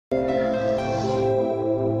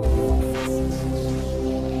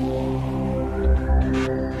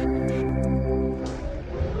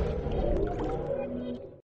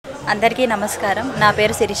అందరికీ నమస్కారం. నా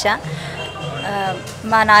పేరు శిరీష.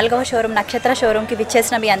 మా 4వ షోరూమ్ నక్షత్ర షోరూమ్కి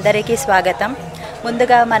విచ్చేసిన మీ అందరికీ స్వాగతం.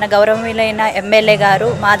 ముందుగా మన గౌరవనీయులైన ఎమ్మెల్యే గారు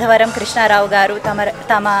మాధవరం కృష్ణారావు గారు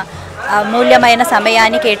తమ అమూల్యమైన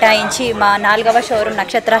సమయాన్ని కేటాయించి మా 4వ షోరూమ్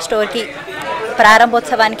నక్షత్ర స్టోర్కి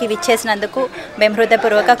ప్రారంభోత్సవానికి విచ్చేసినందుకు మేము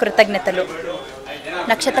హృదయపూర్వక కృతజ్ఞతలు.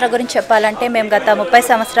 నక్షత్ర గురించి చెప్పాలంటే మేము గత 30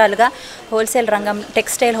 సంవత్సరాలుగా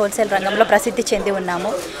టెక్స్టైల్ హోల్సేల్ రంగంలో ప్రసిద్ధి చెంది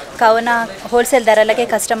ఉన్నాము. కావున హోల్సేల్ ధరలకే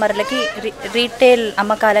కస్టమర్లకి రీటైల్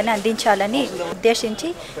అమ్మకాలను అందించాలని ఉద్దేశించి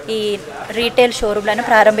ఈ రీటైల్ షోరూమ్లను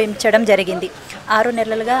ప్రారంభించడం జరిగింది.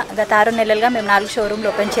 గత 6 నెలలుగా మేము 4 షోరూమ్లు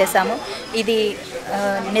ఓపెన్ చేశాము. ఇది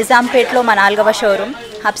నిజాంపేట్లో మా 4వ షోరూమ్,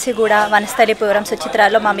 హబ్సిగూడ, వనస్థలిపురం,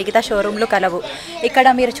 సుచిత్రాల్లో మా మిగతా షోరూమ్లు కలవు. ఇక్కడ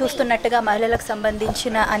మీరు చూస్తున్నట్టుగా మహిళలకు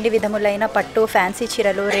సంబంధించిన అన్ని విధములైన పట్టు, ఫ్యాన్సీ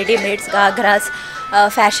చీరలు, readymades, ghagras,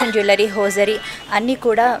 fashion jewellery, hosiery అన్నీ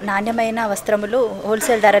కూడా నాణ్యమైన వస్త్రములు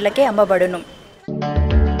హోల్సేల్ ధరలకే అమ్మబడును.